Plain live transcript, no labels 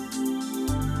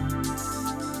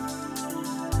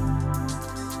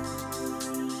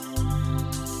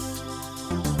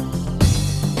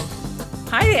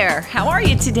Hi there. How are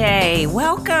you today?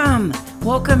 Welcome.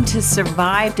 Welcome to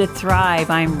Survive to Thrive.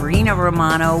 I'm Rena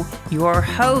Romano, your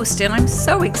host, and I'm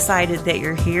so excited that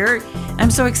you're here.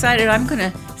 I'm so excited I'm going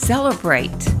to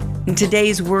celebrate. And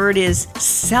today's word is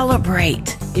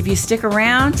celebrate. If you stick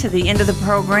around to the end of the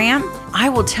program, I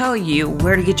will tell you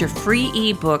where to get your free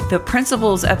ebook, The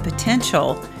Principles of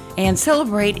Potential, and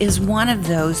celebrate is one of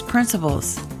those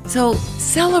principles. So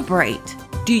celebrate.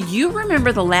 Do you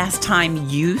remember the last time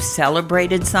you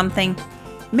celebrated something?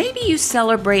 Maybe you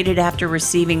celebrated after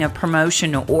receiving a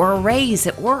promotion or a raise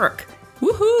at work.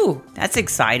 Woohoo! That's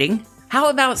exciting. How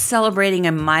about celebrating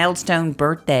a milestone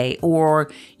birthday,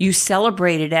 or you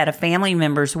celebrated at a family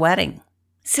member's wedding?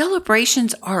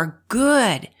 Celebrations are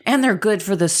good, and they're good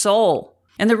for the soul.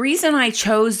 And the reason I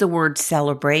chose the word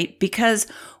celebrate, because,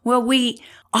 we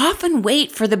often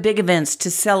wait for the big events to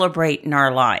celebrate in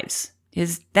our lives.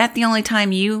 Is that the only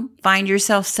time you find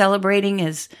yourself celebrating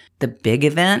is the big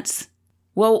events?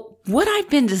 Well, what I've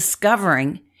been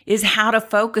discovering is how to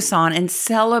focus on and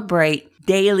celebrate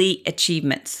daily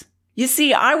achievements. You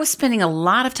see, I was spending a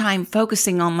lot of time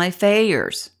focusing on my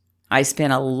failures. I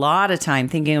spent a lot of time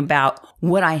thinking about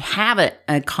what I haven't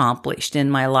accomplished in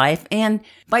my life. And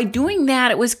by doing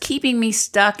that, it was keeping me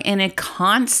stuck in a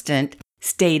constant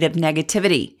state of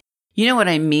negativity. You know what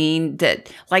I mean? That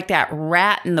like that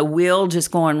rat in the wheel just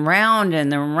going round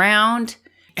and round.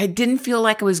 I didn't feel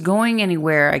like I was going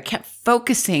anywhere. I kept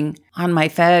focusing on my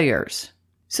failures.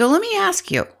 So let me ask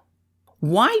you,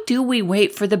 why do we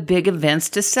wait for the big events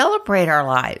to celebrate our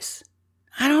lives?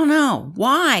 I don't know.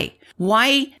 Why?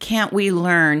 Why can't we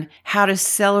learn how to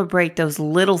celebrate those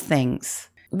little things?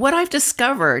 What I've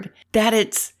discovered that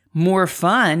it's more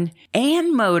fun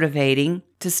and motivating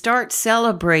to start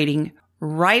celebrating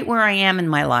right where I am in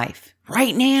my life,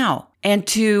 right now, and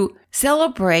to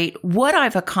celebrate what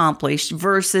I've accomplished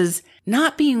versus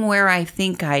not being where I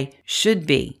think I should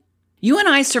be. You and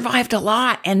I survived a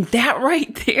lot, and that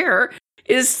right there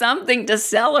is something to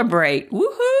celebrate.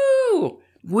 Woohoo!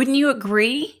 Wouldn't you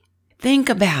agree? Think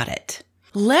about it.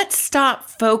 Let's stop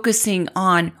focusing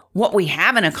on what we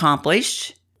haven't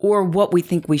accomplished or what we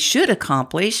think we should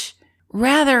accomplish.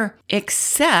 Rather,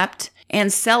 accept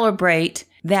and celebrate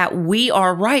that we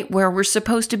are right where we're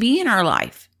supposed to be in our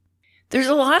life. There's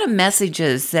a lot of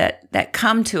messages that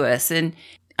come to us, and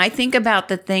I think about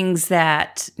the things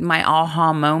that my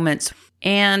aha moments,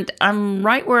 and I'm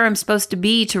right where I'm supposed to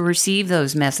be to receive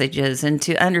those messages and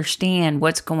to understand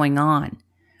what's going on.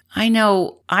 I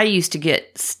know I used to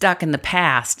get stuck in the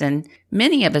past, and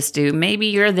many of us do. Maybe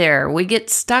you're there. We get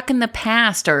stuck in the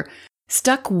past or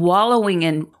stuck wallowing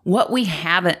in what we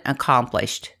haven't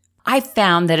accomplished. I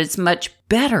found that it's much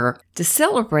better to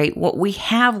celebrate what we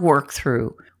have worked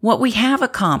through, what we have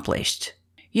accomplished.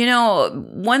 You know,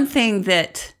 one thing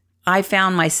that I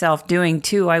found myself doing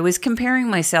too, I was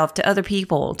comparing myself to other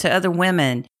people, to other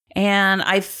women, and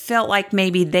I felt like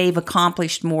maybe they've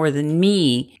accomplished more than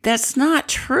me. That's not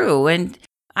true. And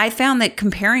I found that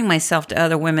comparing myself to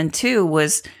other women too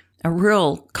was a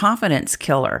real confidence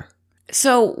killer.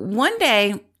 So one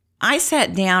day, I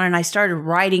sat down and I started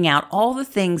writing out all the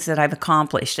things that I've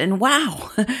accomplished. And wow,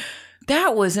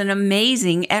 that was an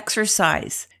amazing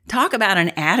exercise. Talk about an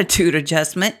attitude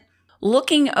adjustment.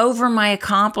 Looking over my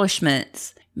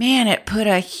accomplishments, man, it put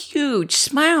a huge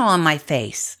smile on my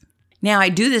face. Now, I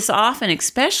do this often,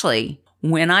 especially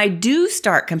when I do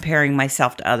start comparing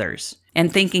myself to others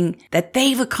and thinking that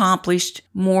they've accomplished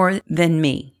more than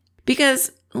me.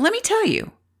 Because let me tell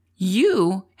you,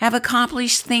 you have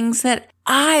accomplished things that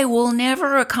I will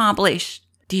never accomplish.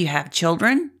 Do you have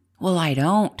children? Well, I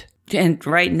don't. And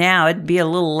right now, it'd be a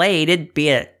little late. It'd be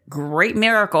a great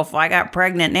miracle if I got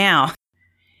pregnant now.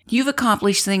 You've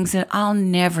accomplished things that I'll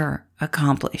never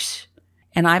accomplish.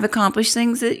 And I've accomplished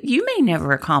things that you may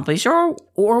never accomplish or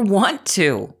want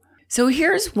to. So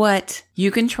here's what you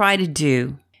can try to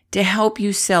do to help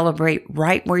you celebrate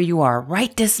right where you are,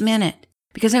 right this minute.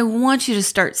 Because I want you to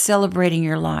start celebrating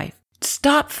your life.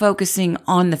 Stop focusing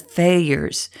on the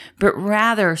failures, but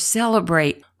rather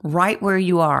celebrate right where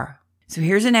you are. So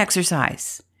here's an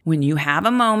exercise. When you have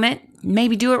a moment,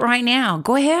 maybe do it right now.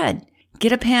 Go ahead.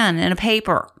 Get a pen and a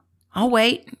paper. I'll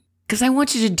wait because I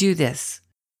want you to do this.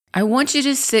 I want you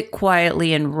to sit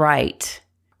quietly and write.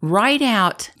 Write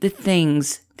out the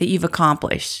things that you've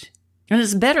accomplished. And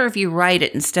it's better if you write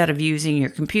it instead of using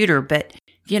your computer. But,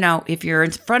 if you're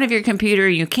in front of your computer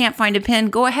and you can't find a pen,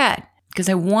 go ahead. Because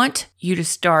I want you to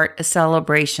start a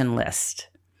celebration list.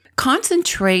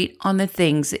 Concentrate on the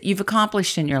things that you've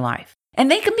accomplished in your life.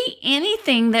 And they can be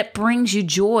anything that brings you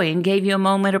joy and gave you a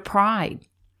moment of pride.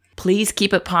 Please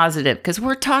keep it positive because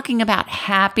we're talking about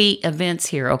happy events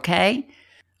here, okay?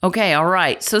 Okay, all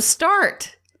right. So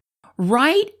start.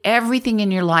 Write everything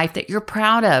in your life that you're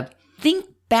proud of. Think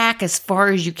back as far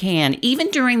as you can, even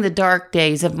during the dark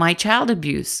days of my child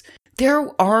abuse. There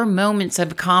are moments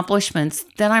of accomplishments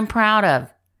that I'm proud of.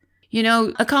 You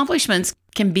know, accomplishments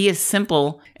can be as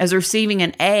simple as receiving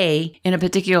an A in a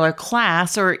particular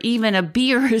class or even a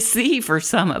B or a C for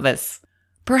some of us.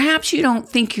 Perhaps you don't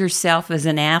think yourself as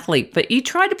an athlete, but you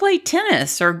try to play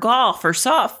tennis or golf or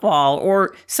softball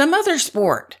or some other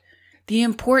sport. The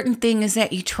important thing is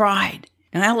that you tried.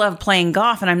 And I love playing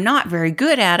golf, and I'm not very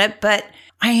good at it, but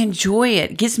I enjoy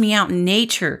it. It gets me out in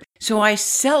nature. So I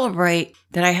celebrate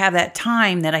that I have that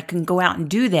time that I can go out and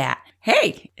do that.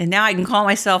 Hey, and now I can call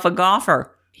myself a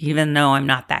golfer, even though I'm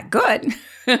not that good.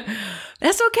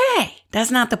 That's okay.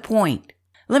 That's not the point.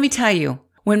 Let me tell you,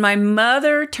 when my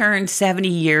mother turned 70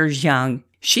 years young,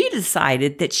 she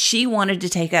decided that she wanted to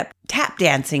take up tap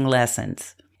dancing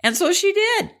lessons. And so she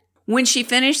did. When she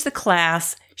finished the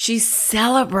class, she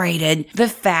celebrated the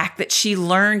fact that she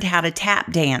learned how to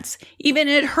tap dance, even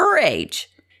at her age.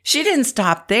 She didn't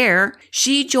stop there.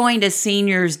 She joined a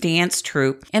seniors dance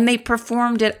troupe, and they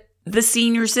performed at the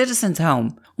senior citizens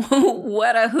home.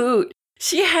 What a hoot.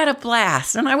 She had a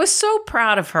blast, and I was so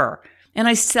proud of her. And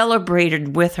I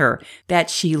celebrated with her that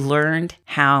she learned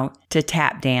how to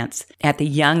tap dance at the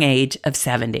young age of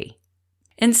 70.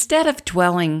 Instead of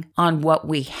dwelling on what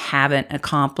we haven't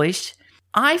accomplished,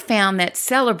 I found that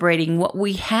celebrating what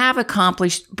we have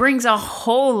accomplished brings a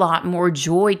whole lot more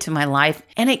joy to my life,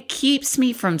 and it keeps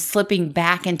me from slipping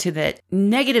back into the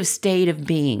negative state of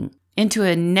being, into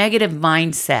a negative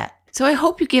mindset. So I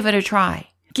hope you give it a try.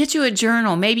 Get you a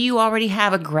journal. Maybe you already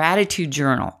have a gratitude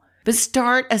journal. But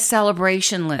start a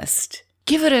celebration list.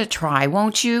 Give it a try,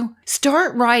 won't you?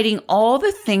 Start writing all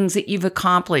the things that you've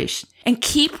accomplished and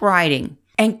keep writing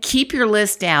and keep your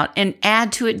list out and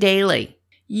add to it daily.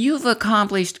 You've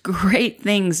accomplished great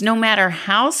things no matter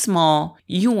how small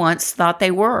you once thought they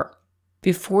were.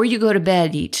 Before you go to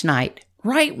bed each night,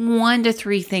 write 1 to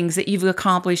 3 things that you've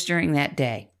accomplished during that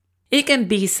day. It can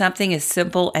be something as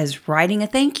simple as writing a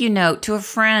thank you note to a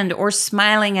friend or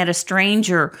smiling at a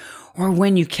stranger, or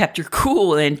when you kept your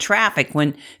cool in traffic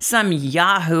when some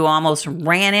yahoo almost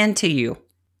ran into you.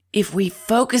 If we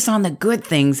focus on the good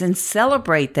things and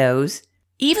celebrate those,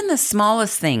 even the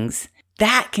smallest things,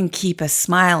 that can keep us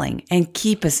smiling and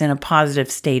keep us in a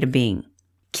positive state of being.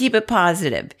 Keep it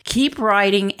positive. Keep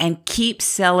writing and keep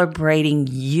celebrating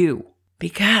you,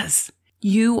 because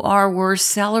you are worth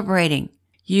celebrating.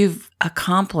 You've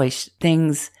accomplished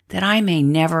things that I may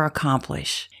never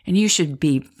accomplish. And you should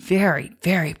be very,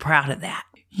 very proud of that.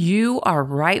 You are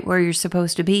right where you're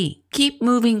supposed to be. Keep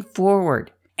moving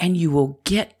forward, and you will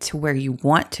get to where you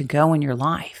want to go in your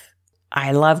life.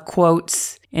 I love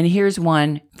quotes, and here's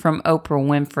one from Oprah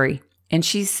Winfrey. And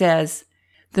she says,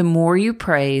 "The more you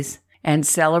praise and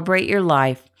celebrate your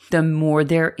life, the more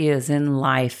there is in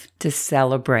life to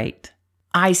celebrate."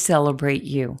 I celebrate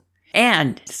you.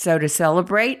 And so to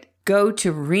celebrate, go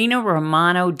to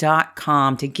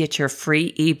RinaRomano.com to get your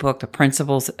free ebook, The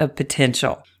Principles of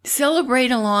Potential.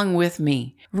 Celebrate along with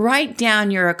me. Write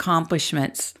down your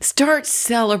accomplishments. Start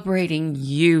celebrating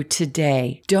you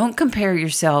today. Don't compare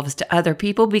yourselves to other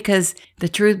people, because the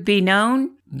truth be known,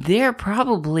 they're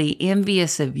probably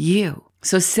envious of you.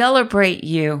 So celebrate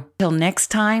you. Till next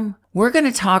time, we're going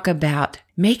to talk about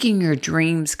making your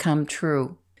dreams come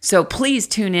true. So please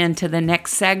tune in to the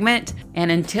next segment.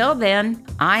 And until then,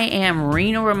 I am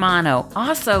Rina Romano,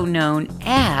 also known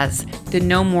as the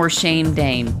No More Shame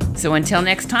Dame. So until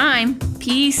next time,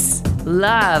 peace,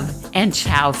 love, and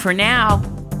ciao for now.